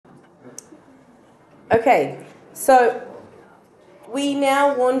Okay, so we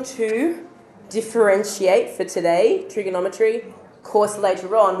now want to differentiate for today, trigonometry. Of course,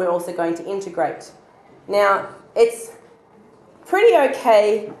 later on, we're also going to integrate. Now, it's pretty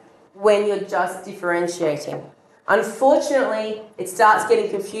okay when you're just differentiating. Unfortunately, it starts getting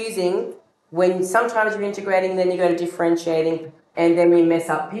confusing when sometimes you're integrating, then you go to differentiating, and then we mess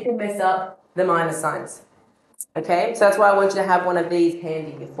up. People mess up the minus signs. Okay, so that's why I want you to have one of these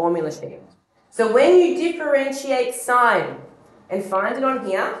handy, your formula sheet. So when you differentiate sine, and find it on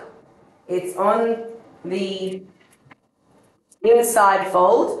here, it's on the inside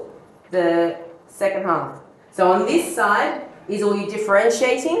fold, the second half. So on this side is all your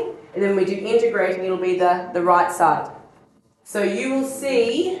differentiating, and then when we do integrating, it'll be the right side. So you will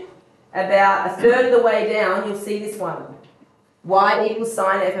see about a third of the way down, you'll see this one. Y equals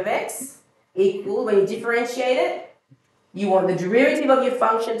sine f of x equal, when you differentiate it, you want the derivative of your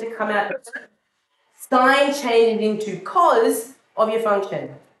function to come out. Sine changes into cos of your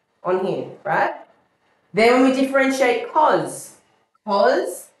function on here, right? Then when we differentiate cos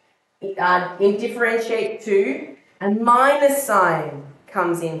it differentiate to a minus sign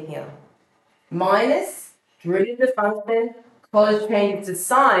comes in here. Minus derivative of the function, cos changes to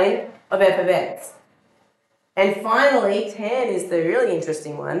sine of f of x. And finally, tan is the really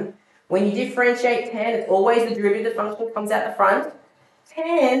interesting one. When you differentiate tan, it's always the derivative of the function comes out the front.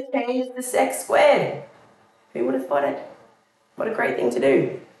 Tan changes to sec squared. Who would have thought it? What a great thing to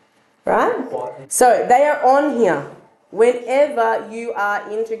do. Right? So they are on here. Whenever you are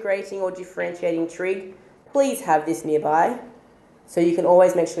integrating or differentiating trig, please have this nearby. So you can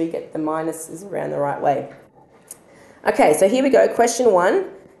always make sure you get the minuses around the right way. Okay, so here we go. Question 1.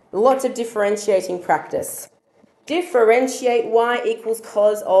 Lots of differentiating practice. Differentiate y equals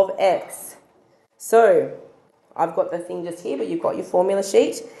cos of x. So I've got the thing just here, but you've got your formula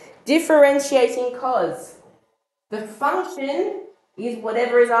sheet. Differentiating cos. The function is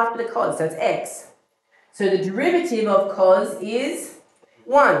whatever is after the cos, so it's x. So the derivative of cos is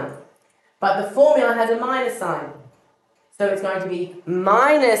 1. But the formula has a minus sign. So it's going to be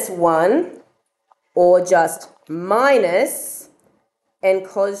minus 1 or just minus, and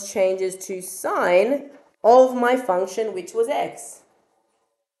cos changes to sine of my function, which was x.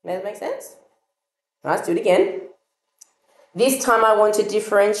 Does that make sense? All right, let's do it again. This time I want to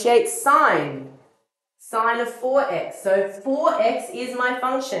differentiate sine. Sine of 4x. So 4x is my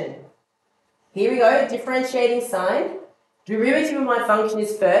function. Here we go, differentiating sine. Derivative of my function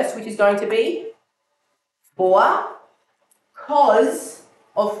is first, which is going to be 4 cos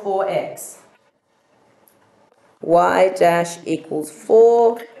of 4x. Y dash equals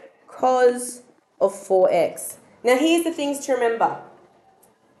 4 cos of 4x. Now here's the things to remember.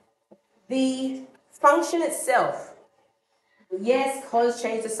 The function itself, yes, cos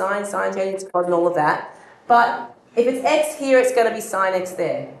changes to sine, sine changes to cos and all of that. But if it's x here, it's going to be sine x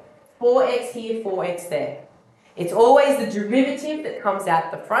there. 4x here, 4x there. It's always the derivative that comes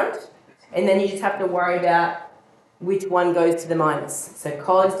out the front, and then you just have to worry about which one goes to the minus. So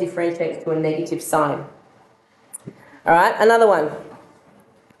cos differentiates to a negative sign. All right, another one.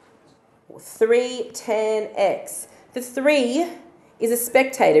 3 tan x. The 3 is a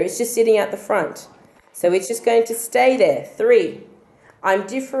spectator. It's just sitting out the front. So it's just going to stay there. 3. I'm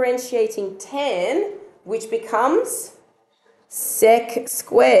differentiating tan, which becomes sec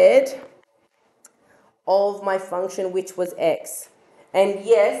squared of my function, which was x. And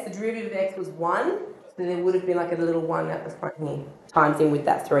yes, the derivative of x was 1, so there would have been like a little 1 at the front here, times in with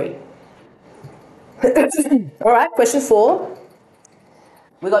that 3. All right, question 4.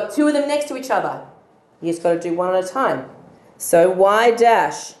 We've got 2 of them next to each other. You just got to do one at a time. So y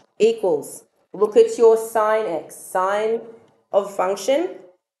dash equals, look at your sine x. Sine of function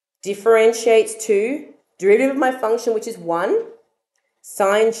differentiates to derivative of my function, which is 1.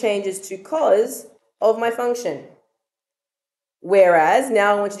 Sine changes to cos of my function. Whereas,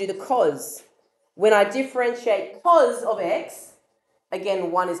 now I want to do the cos. When I differentiate cos of x,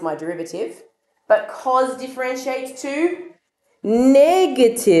 again, 1 is my derivative, but cos differentiates to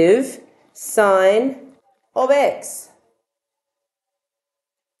negative sine of x.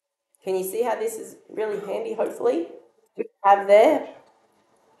 Can you see how this is really handy, hopefully, to have there?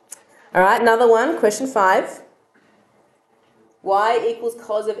 All right, another one, question 5. Y equals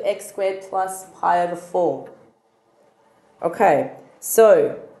cos of x squared plus pi over 4. Okay,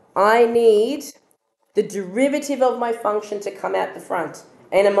 so I need the derivative of my function to come out the front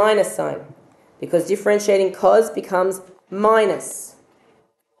and a minus sign, because differentiating cos becomes minus.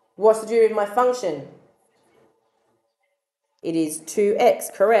 What's the derivative of my function? It is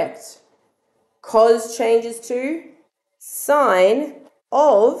 2x, correct. Cos changes to sine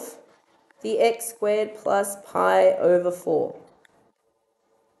of the x squared plus pi over 4.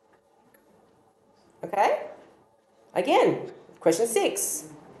 Okay? Again, question 6.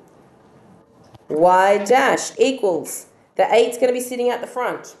 Y dash equals, the 8's going to be sitting at the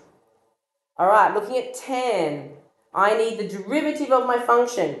front. All right, looking at tan, I need the derivative of my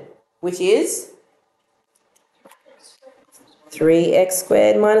function, which is 3x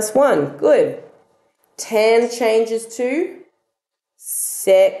squared minus 1. Good. Tan changes to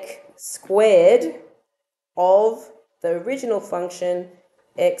sec squared of the original function,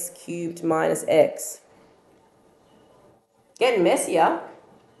 x cubed minus x. Getting messier.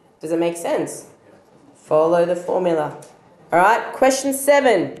 Does it make sense? Follow the formula. All right, question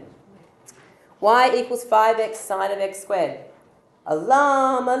 7. Y equals 5x sine of x squared.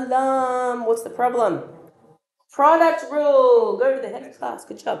 Alarm, alarm. What's the problem? Product rule. Go to the head of class.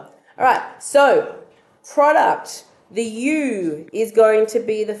 Good job. All right, so product. The u is going to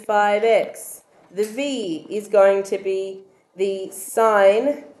be the 5x. The v is going to be the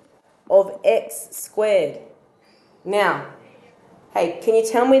sine of x squared. Now, hey, can you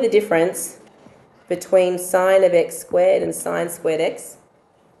tell me the difference between sine of x squared and sine squared x?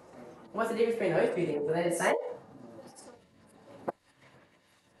 What's the difference between those two things? Are they the same?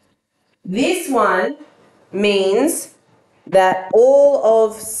 This one means that all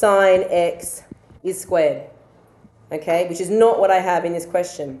of sine x is squared, okay, which is not what I have in this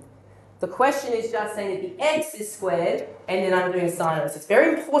question. The question is just saying that the x is squared, and then I'm doing sine of it. So it's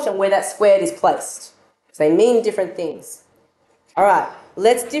very important where that squared is placed, because they mean different things. All right,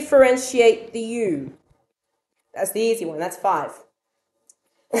 let's differentiate the u. That's the easy one, that's 5.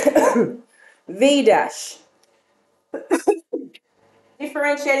 V dash.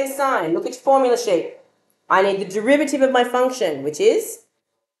 Differentiating sign. Look at your formula sheet. I need the derivative of my function, which is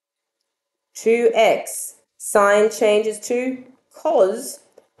 2x. Sine changes to cos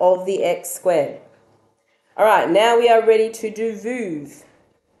of the x squared. All right, now we are ready to do VUV.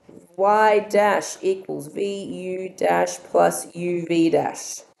 Y dash equals VU dash plus UV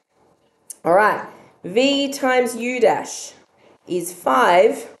dash. All right, V times U dash is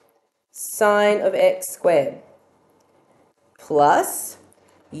 5 sine of x squared plus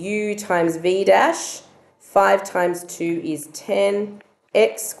u times v dash, 5 times 2 is 10,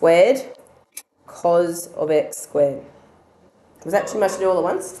 x squared cos of x squared. Was that too much to do all at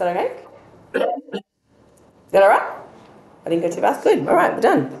once? Is that okay? Is that all right? I didn't go too fast? Good. All right, we're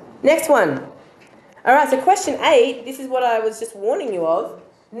done. Next one. All right, so question 8, this is what I was just warning you of.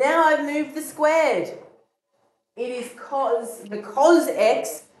 Now I've moved the squared. It is cos, the cos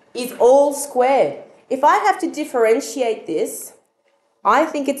x is all squared. If I have to differentiate this, I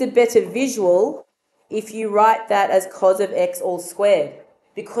think it's a better visual if you write that as cos of x all squared,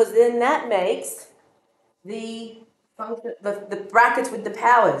 because then that makes the function, the brackets with the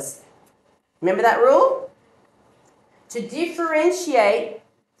powers. Remember that rule? To differentiate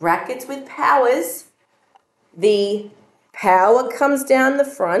brackets with powers, the power comes down the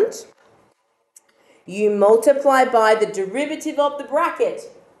front. You multiply by the derivative of the bracket.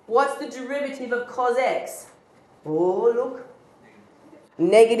 What's the derivative of cos x? Oh, look.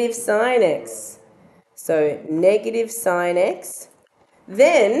 Negative sine x. So negative sine x.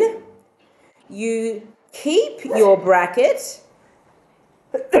 Then you keep your bracket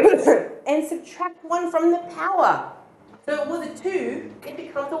and subtract 1 from the power. So it was a 2, it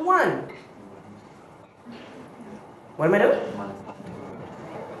becomes a 1. What am I doing?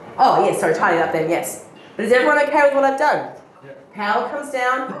 Oh, yes, sorry, tidy it up then, yes. But is everyone okay with what I've done? Yeah. Power comes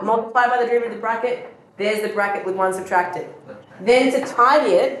down, multiply by the derivative of the bracket, there's the bracket with 1 subtracted. Then to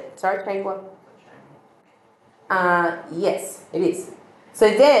tidy it, sorry, change one. Yes, it is. So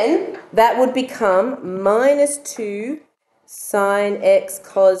then that would become minus 2 sine x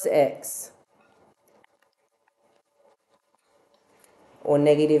cos x. Or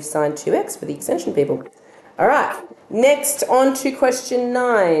negative sine 2x for the extension people. All right, next on to question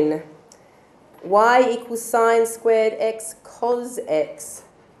 9. Y equals sine squared x cos x.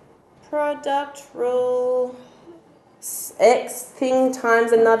 Product rule. X thing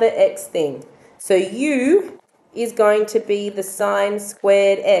times another x thing. So u is going to be the sine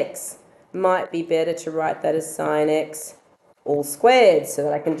squared x. Might be better to write that as sine x all squared so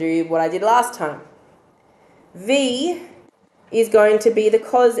that I can do what I did last time. V is going to be the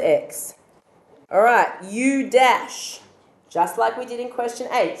cos x. All right, u dash, just like we did in question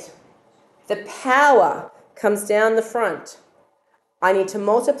 8. The power comes down the front. I need to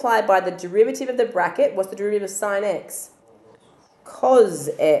multiply by the derivative of the bracket. What's the derivative of sine x? Cos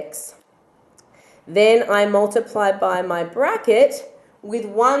x. Then I multiply by my bracket with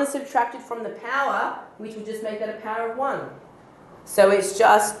 1 subtracted from the power, which will just make that a power of 1. So it's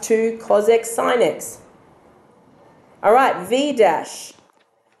just 2 cos x sine x. All right, v dash.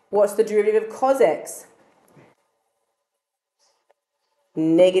 What's the derivative of cos x?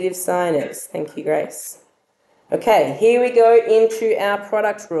 Negative sine x. Thank you, Grace. Okay, here we go into our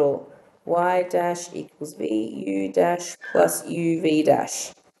product rule. Y dash equals v u dash plus u v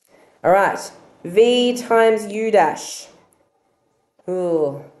dash. All right, v times u dash.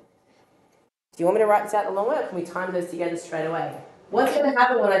 Ooh. Do you want me to write this out the long way, or can we time those together straight away? What's going to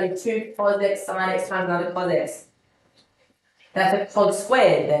happen when I do 2 cos x sine x times another cos x? That's a cos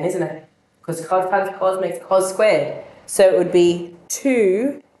squared then, isn't it? Because cos times cos makes cos squared. So it would be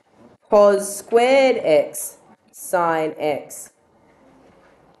 2 cos squared x sine x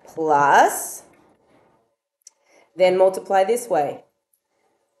plus, then multiply this way.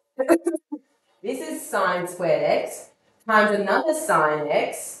 This is sine squared x times another sine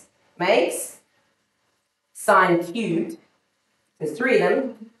x makes sine cubed. There's 3 of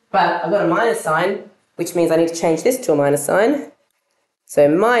them, but I've got a minus sign, which means I need to change this to a minus sign. So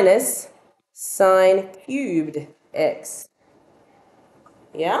minus sine cubed x.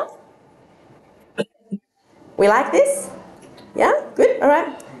 Yeah? We like this? Yeah? Good? All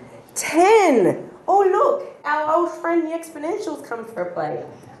right. 10. Oh, look. Our old friend the exponentials come for a play.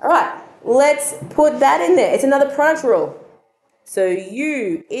 All right. Let's put that in there. It's another product rule. So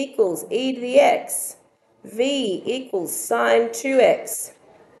u equals e to the x. V equals sine 2x.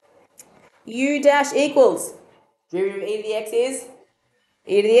 U dash equals, derivative of e to the x is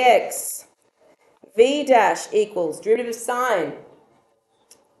e to the x. V dash equals, derivative of sine.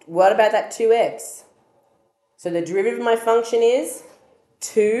 What about that 2x? So the derivative of my function is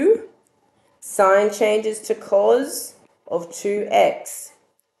 2. Sine changes to cos of 2x.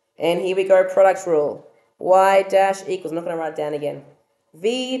 And here we go, product rule. Y dash equals, I'm not going to write it down again.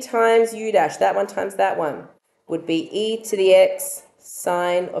 V times u dash, that one times that one, would be e to the x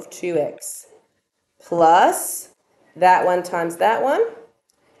sine of 2x. Plus, that one times that one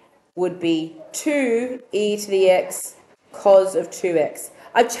would be 2e to the x cos of 2x.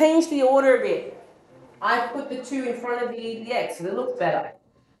 I've changed the order a bit. I've put the 2 in front of the e to the x, so it looks better.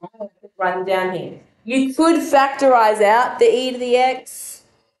 Write them down here. You could factorize out the e to the x.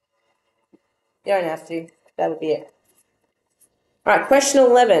 You don't have to. That would be it. All right, question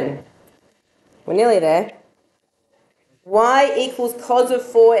 11. We're nearly there. Y equals cos of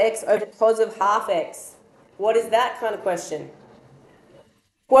 4x over cos of half x. What is that kind of question?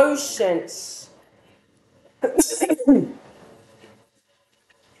 Quotient. Are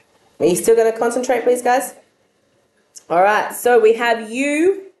you still going to concentrate, please, guys? All right, so we have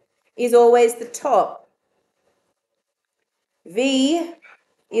u is always the top. V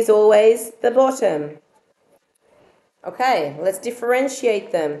is always the bottom. Okay, let's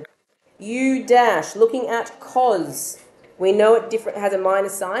differentiate them. U dash, looking at cos. We know it has a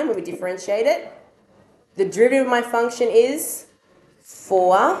minus sign when we differentiate it. The derivative of my function is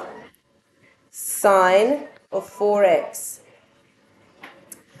 4 sine of 4x.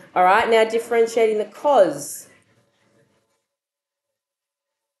 All right, now differentiating the cos.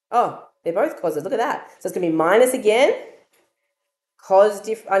 Oh, they're both coses. Look at that. So it's going to be minus again.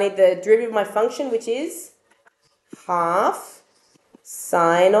 I need the derivative of my function, which is half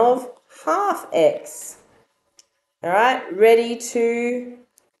sine of half x. All right, ready to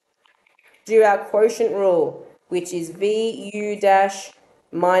do our quotient rule, which is v u dash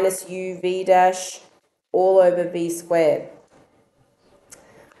minus u v dash all over v squared.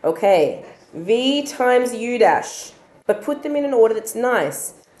 Okay, v times u dash, but put them in an order that's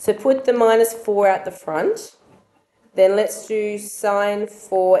nice. So put the minus 4 out the front. Then let's do sine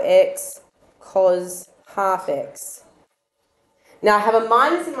 4x cos half x. Now I have a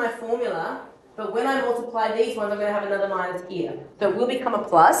minus in my formula, but when I multiply these ones, I'm going to have another minus here. So it will become a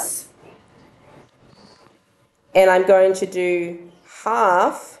plus. And I'm going to do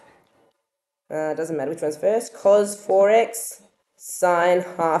half, doesn't matter which one's first, cos 4x sine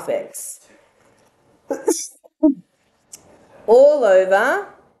half x. All over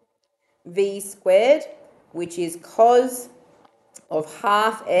v squared, which is cos of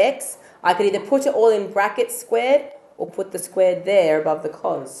half x. I could either put it all in brackets squared or put the squared there above the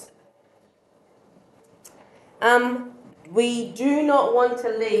cos. We do not want to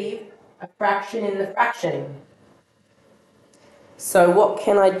leave a fraction in the fraction. So what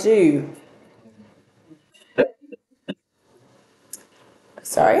can I do?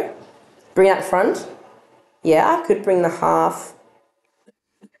 Sorry? Bring out front? Yeah, I could bring the half.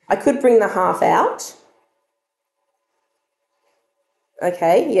 I could bring the half out.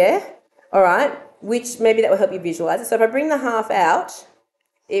 Okay, yeah. All right. Which maybe that will help you visualize it. So if I bring the half out,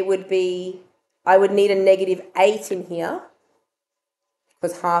 it would be, I would need a negative 8 in here.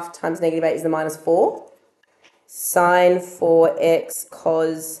 because half times negative 8 is the minus 4. Sine 4x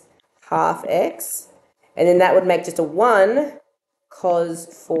cos half x. And then that would make just a 1 cos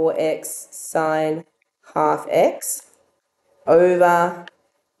 4x sine half x over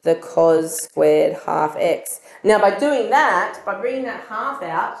the cos squared half x. Now by doing that, by bringing that half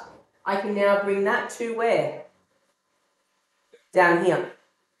out, I can now bring that to where? Down here.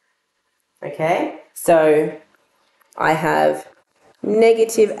 Okay, so I have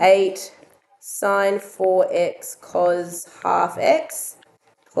negative 8 sine 4x cos half x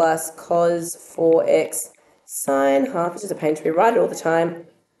plus cos 4x sine half, which is a pain to rewrite it all the time,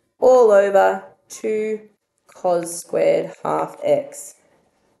 all over 2 cos squared half x.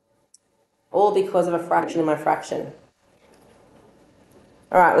 All because of a fraction in my fraction.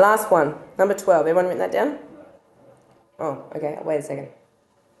 All right, last one, number 12. Everyone written that down? Oh, okay, wait a second.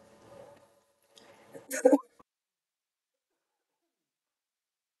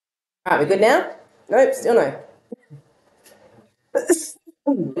 All right, we're good now? Nope, still no.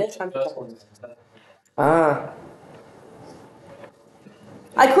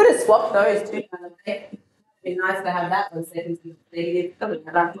 I could have swapped those two. It'd be nice to have that one set into negative.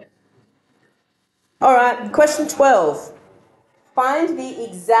 All right, question 12. Find the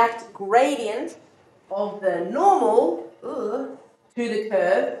exact gradient of the normal to the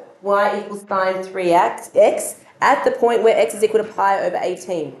curve y equals sine 3x at the point where x is equal to pi over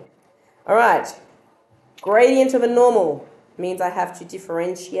 18. All right, gradient of a normal means I have to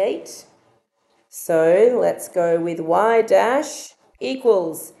differentiate. So let's go with y dash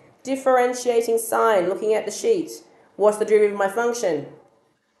equals differentiating sign, looking at the sheet. What's the derivative of my function?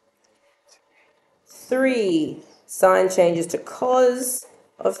 3. Sign changes to cos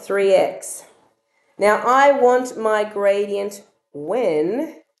of 3x. Now I want my gradient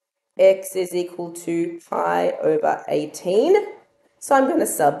when x is equal to pi over 18. So I'm going to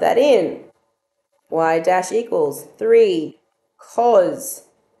sub that in. Y dash equals 3 cos.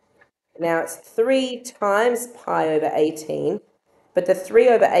 Now it's 3 times pi over 18. But the 3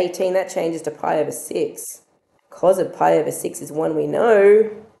 over 18, that changes to pi over 6. Cos of pi over 6 is one we know.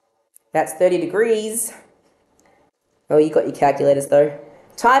 That's 30 degrees. Oh, you got your calculators though.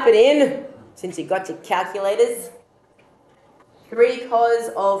 Type it in, since you got your calculators. 3 cos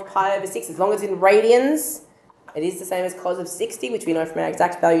of pi over 6, as long as it's in radians, it is the same as cos of 60, which we know from our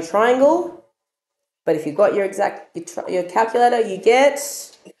exact value triangle. But if you've got your your calculator, you get,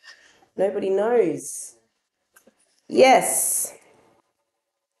 nobody knows. Yes.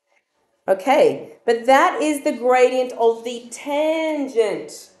 Okay, but that is the gradient of the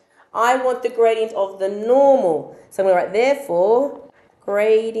tangent. I want the gradient of the normal. So I'm going to write, therefore,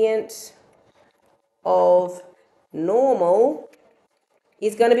 gradient of normal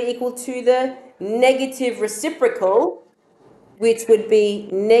is going to be equal to the negative reciprocal, which would be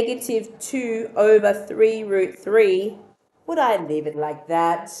negative 2 over 3 root 3. Would I leave it like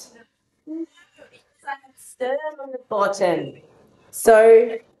that? No, because I have stern on the bottom.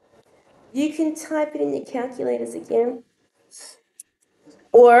 So you can type it in your calculators again.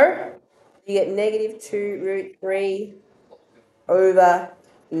 Or you get negative 2 root 3 over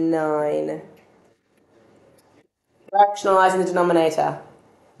 9. Fractionalizing the denominator.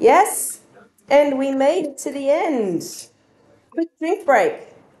 Yes? And we made it to the end. Quick drink break.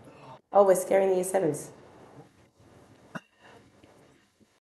 Oh, we're scaring the year sevens.